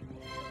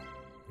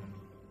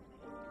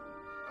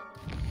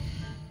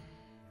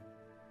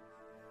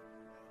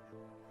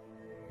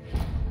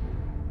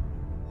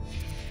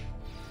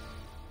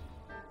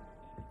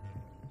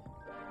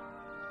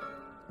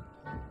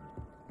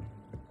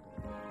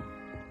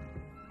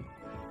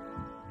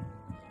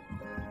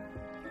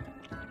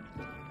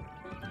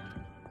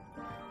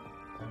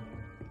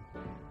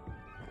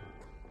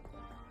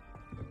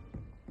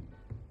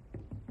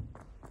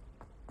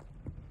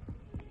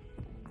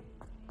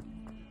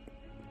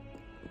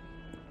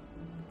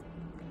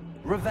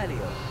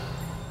 Revelio.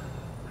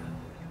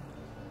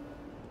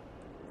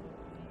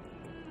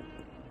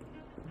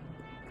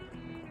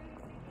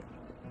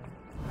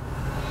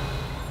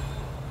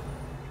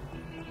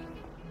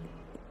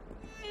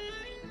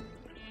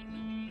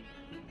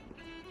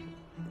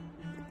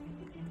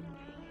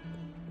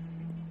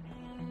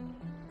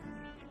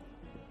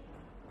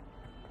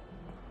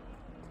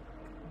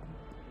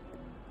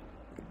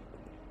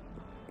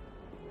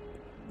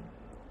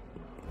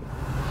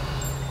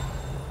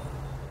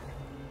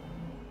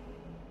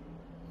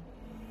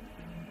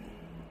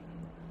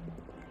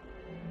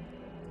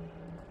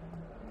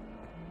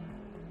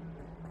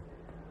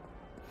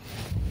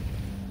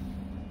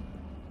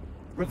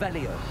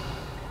 Revelio.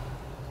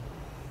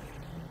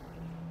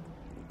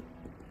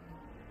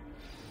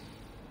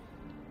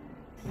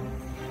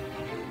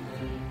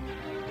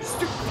 Is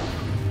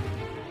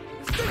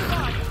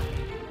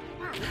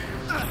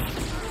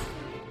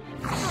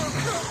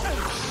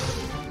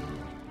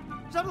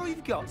that all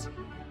you've got?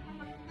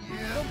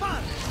 Not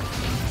bad.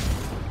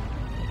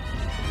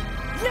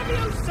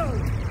 Levioso!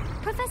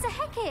 Professor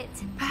Hecat!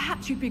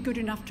 Perhaps you'd be good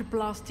enough to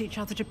blast each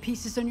other to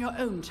pieces in your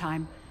own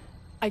time.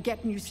 I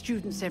get new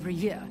students every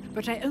year,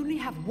 but I only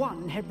have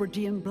one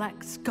Hebridean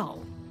black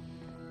skull.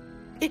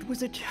 It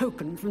was a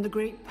token from the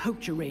Great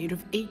Poacher Raid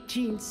of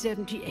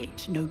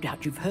 1878. No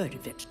doubt you've heard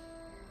of it.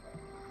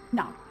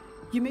 Now,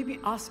 you may be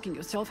asking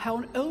yourself how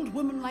an old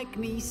woman like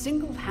me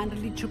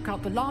single-handedly took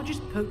out the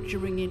largest poacher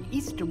ring in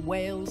eastern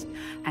Wales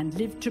and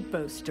lived to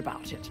boast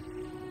about it.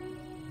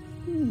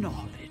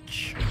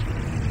 Knowledge.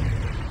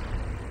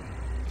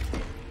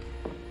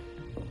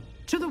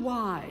 To the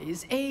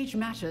wise, age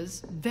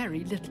matters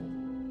very little.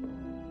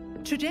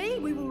 Today,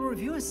 we will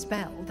review a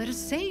spell that has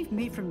saved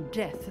me from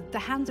death at the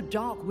hands of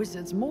dark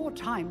wizards more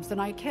times than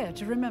I care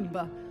to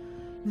remember.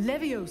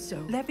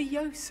 Levioso.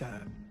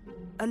 Levioso?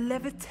 A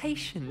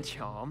levitation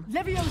charm?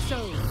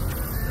 Levioso!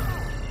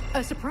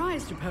 A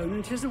surprised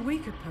opponent is a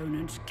weak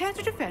opponent. Care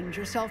to defend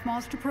yourself,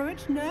 Master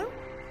Pruitt? No?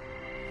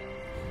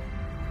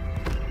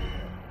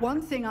 One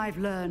thing I've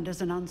learned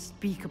as an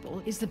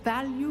unspeakable is the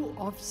value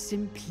of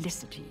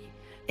simplicity,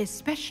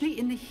 especially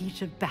in the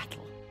heat of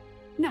battle.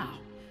 Now,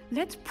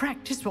 let's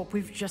practice what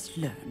we've just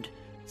learned,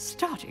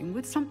 starting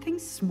with something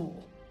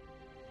small.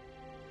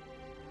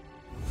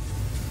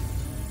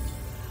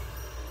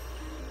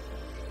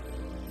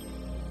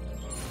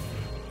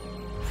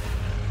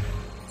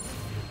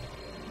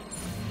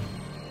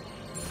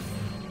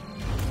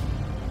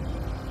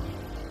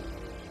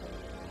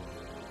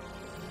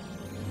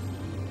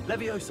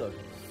 Levioso.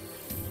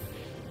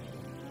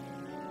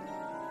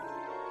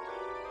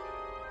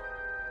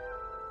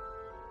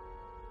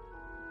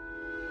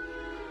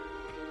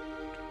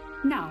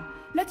 Now,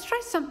 let's try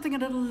something a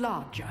little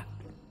larger.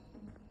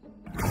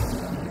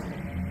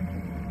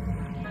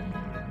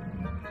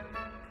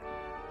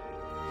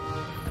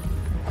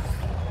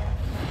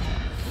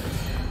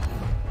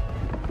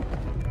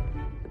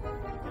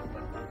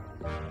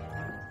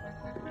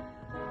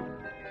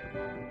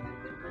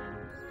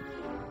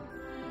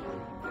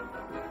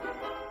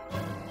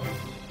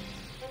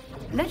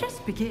 Let us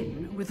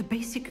begin with a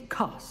basic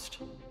cast.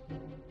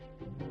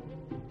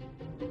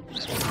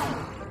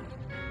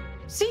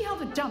 See how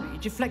the dummy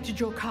deflected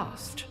your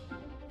cast?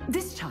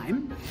 This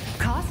time,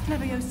 cast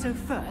Levioso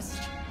first,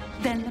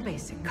 then the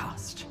basic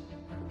cast.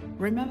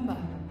 Remember,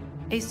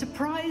 a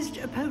surprised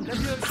opponent.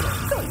 Good.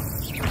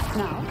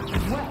 Now,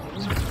 well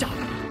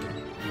done.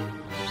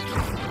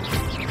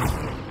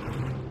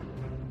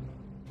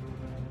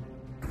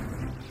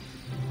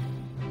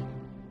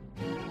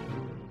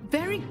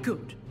 Very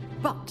good,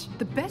 but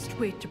the best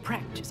way to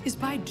practice is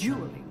by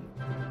dueling.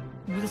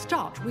 We'll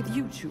start with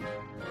you two.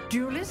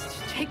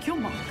 Duelists, take your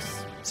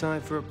marks.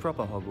 Time for a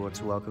proper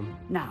Hogwarts welcome.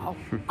 Now,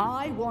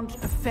 I want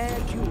a fair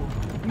duel,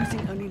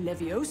 using only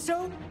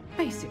Levioso,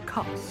 basic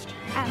cast,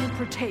 and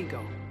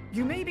Protego.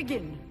 You may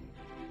begin.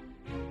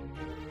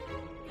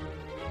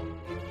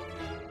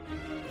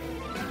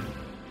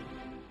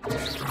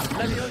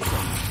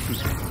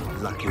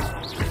 Levioso. Lucky.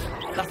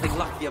 Nothing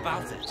lucky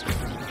about it.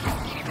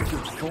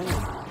 Good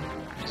form.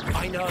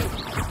 I know.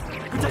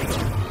 Protego.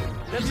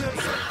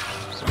 Levioso.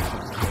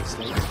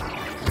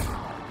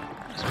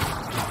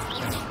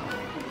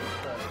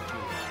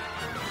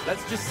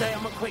 Let's just say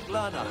I'm a quick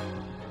learner.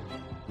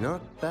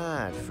 Not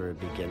bad for a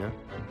beginner.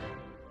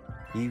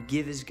 You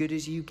give as good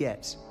as you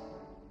get.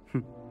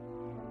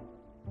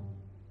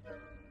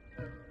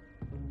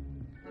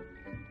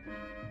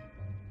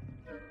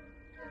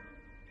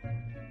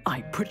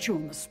 I put you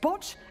on the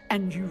spot,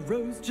 and you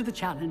rose to the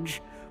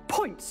challenge.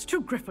 Points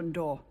to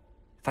Gryffindor.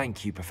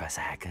 Thank you,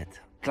 Professor Hecat.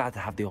 Glad to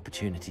have the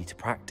opportunity to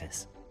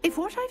practice. If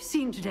what I've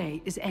seen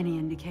today is any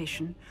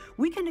indication,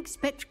 we can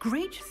expect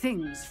great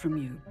things from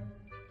you.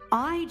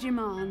 I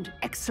demand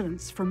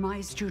excellence from my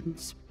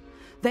students.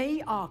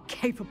 They are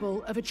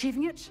capable of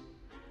achieving it,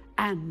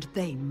 and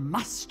they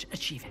must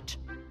achieve it.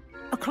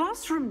 A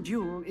classroom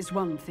duel is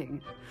one thing,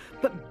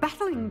 but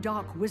battling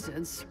dark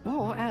wizards,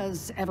 or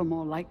as ever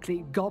more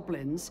likely,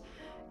 goblins,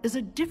 is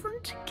a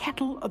different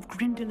kettle of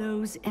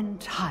Grindylows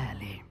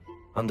entirely.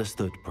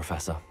 Understood,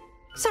 Professor.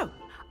 So,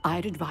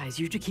 I'd advise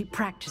you to keep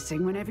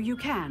practicing whenever you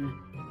can.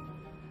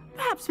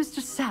 Perhaps Mr.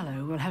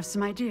 Sallow will have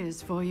some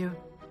ideas for you.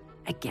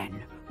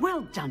 Again,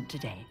 well done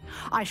today.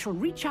 I shall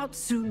reach out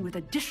soon with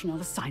additional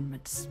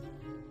assignments.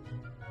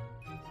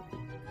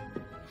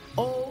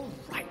 All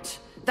right.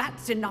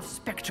 That's enough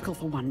spectacle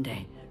for one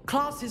day.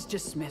 Class is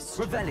dismissed.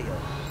 Revelio.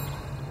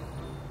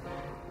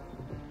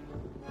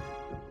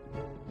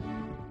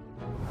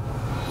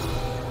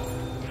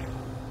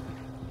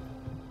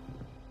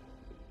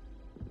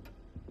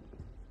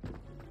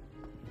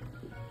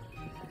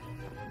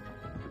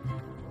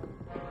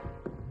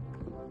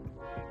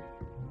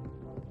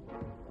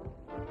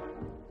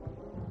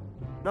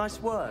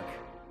 Nice work.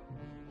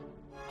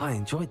 I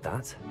enjoyed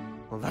that.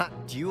 Well, that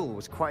duel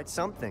was quite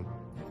something.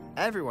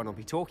 Everyone will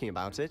be talking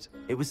about it.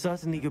 It was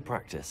certainly good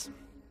practice.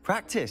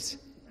 Practice?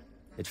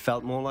 It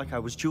felt more like I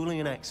was dueling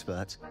an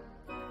expert.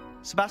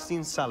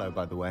 Sebastian Sallow,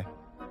 by the way.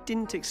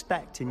 Didn't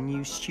expect a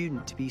new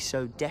student to be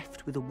so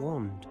deft with a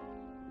wand.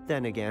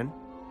 Then again,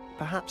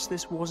 perhaps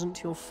this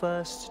wasn't your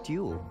first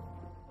duel.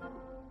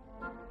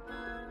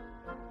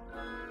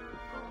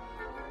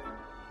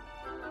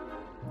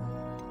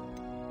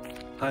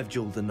 I've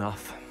dueled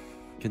enough.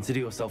 Consider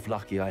yourself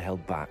lucky I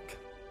held back.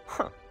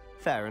 Huh,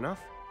 fair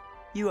enough.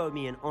 You owe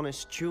me an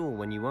honest duel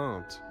when you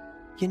aren't.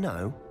 You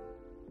know,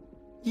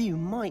 you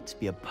might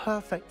be a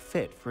perfect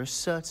fit for a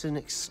certain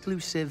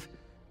exclusive,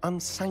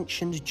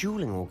 unsanctioned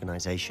dueling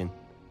organization.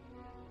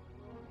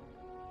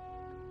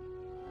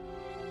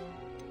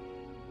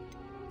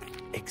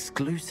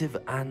 Exclusive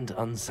and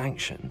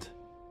unsanctioned.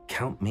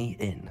 Count me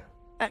in.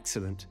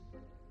 Excellent.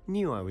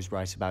 Knew I was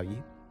right about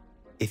you.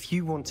 If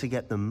you want to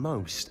get the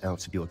most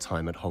out of your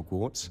time at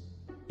Hogwarts,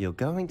 you're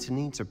going to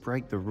need to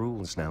break the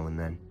rules now and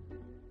then.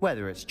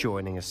 Whether it's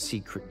joining a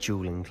secret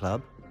dueling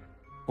club,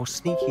 or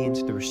sneaking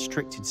into the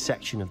restricted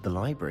section of the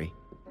library,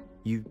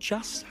 you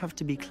just have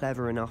to be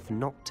clever enough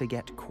not to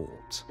get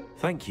caught.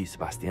 Thank you,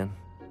 Sebastian.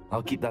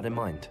 I'll keep that in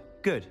mind.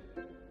 Good.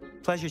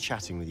 Pleasure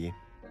chatting with you.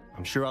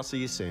 I'm sure I'll see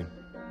you soon.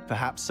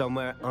 Perhaps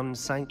somewhere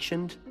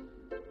unsanctioned?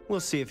 We'll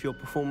see if your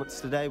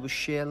performance today was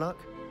sheer luck,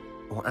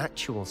 or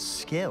actual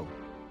skill.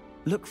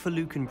 Look for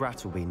Luke and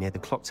Brattleby near the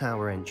clock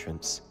tower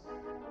entrance.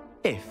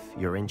 If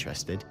you're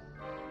interested.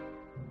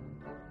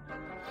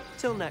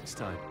 Till next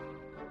time.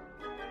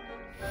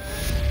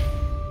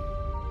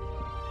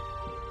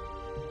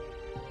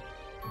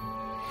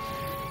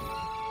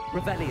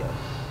 Revelio.